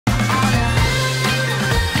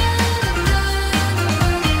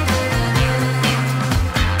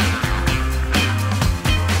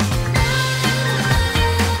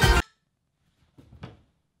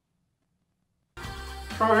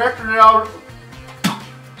So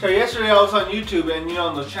yesterday I was on YouTube, and you know,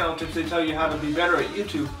 on the channel tips they tell you how to be better at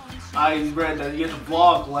YouTube. I read that you have to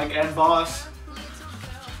vlog like Ed Boss.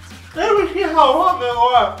 Let me see how long it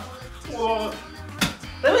works.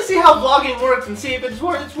 Let me see how vlogging works and see if it's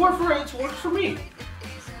worked for me.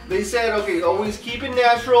 They said, okay, always keep it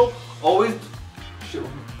natural, always keep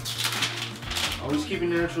it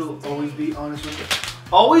natural, always be honest with it.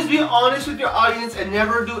 Always be honest with your audience and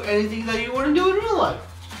never do anything that you wouldn't do in real life.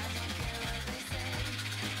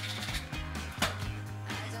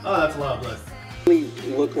 Oh, that's a lot of blood. You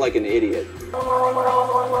look like an idiot.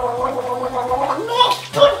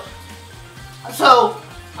 So,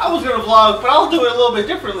 I was gonna vlog, but I'll do it a little bit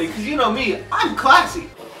differently, because you know me, I'm classy.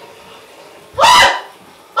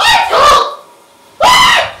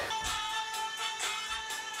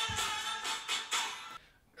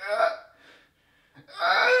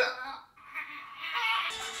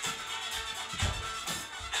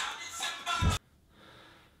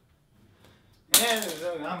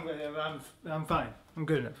 I'm fine. I'm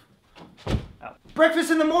good enough.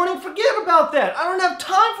 Breakfast in the morning? Forget about that. I don't have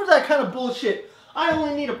time for that kind of bullshit. I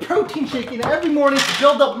only need a protein shake every morning to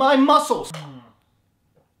build up my muscles.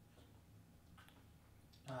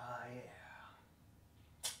 Yeah.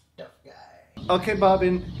 Tough guy. Okay,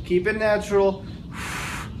 Bobbin, keep it natural.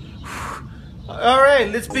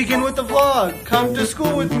 Alright, let's begin with the vlog. Come to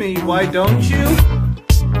school with me, why don't you?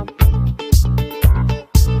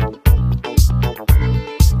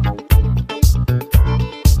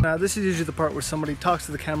 Now this is usually the part where somebody talks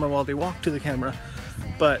to the camera while they walk to the camera,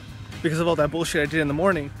 but because of all that bullshit I did in the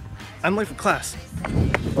morning, I'm late for class.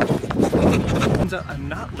 Turns out I'm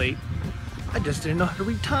not late, I just didn't know how to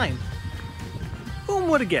read time. Who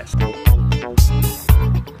would have guessed?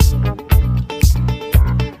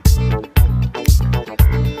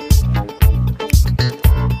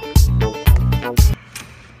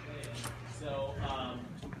 So,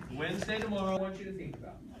 Wednesday tomorrow, I want you to think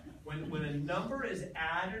about when a number is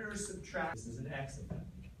added or subtracted, this is an X effect.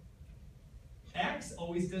 X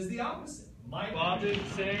always does the opposite. My Bob did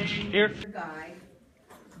say here. Guide,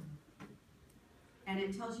 and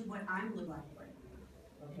it tells you what I'm looking for.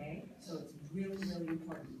 Okay, so it's really, really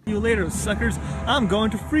important. See you later, suckers. I'm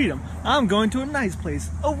going to freedom. I'm going to a nice place,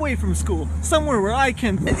 away from school, somewhere where I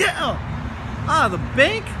can. Yeah. The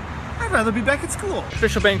bank. I'd rather be back at school.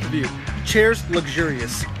 Official bank review. Chairs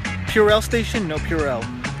luxurious. Purell station, no Purell.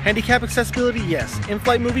 Handicap accessibility, yes.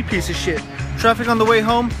 In-flight movie, piece of shit. Traffic on the way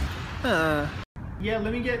home, yeah,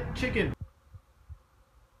 let me get chicken.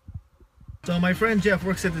 So my friend Jeff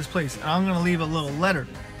works at this place, and I'm gonna leave a little letter.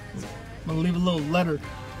 I'm gonna leave a little letter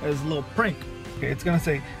as a little prank. Okay, it's gonna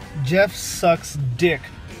say, Jeff sucks dick,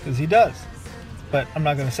 because he does. But I'm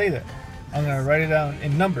not gonna say that. I'm gonna write it down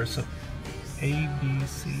in numbers, so A, B,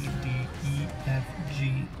 C, D, E, F,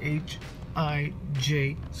 G, H, I,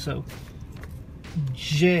 J, so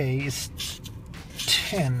J is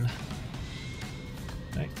 10,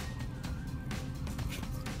 right?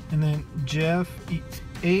 And then Jeff,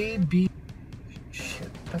 A, B, shit,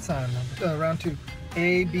 that's not a number. Round 2.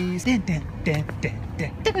 A, B, C.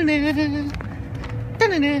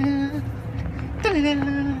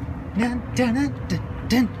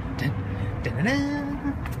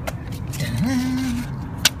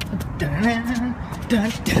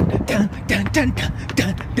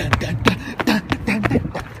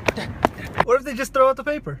 What if they just throw out the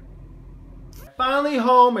paper? Finally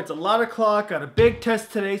home, it's a lot o'clock, got a big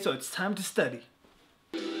test today, so it's time to study.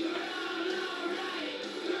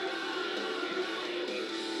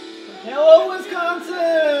 Hello,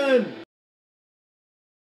 Wisconsin!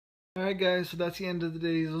 Alright guys, so that's the end of the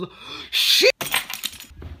day's... Shit!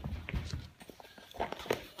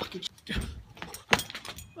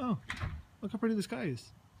 Oh, look how pretty the sky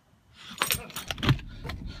is.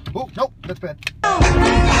 Oh, nope, that's bad.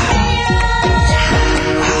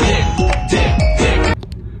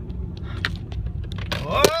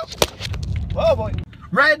 Oh boy.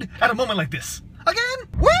 Red at a moment like this. Again?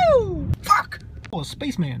 Woo! Fuck! Oh, a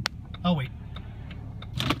spaceman. Oh wait.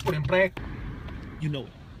 Put in black. You know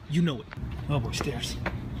it. You know it. Oh boy, stairs.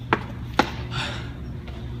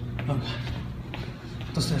 Oh god.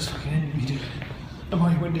 Those stairs fucking ended me, dude. I'm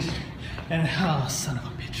already winded. And oh, son of a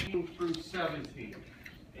bitch. Through 17.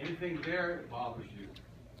 Anything there that bothers you?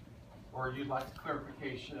 Or you'd like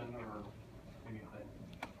clarification or anything?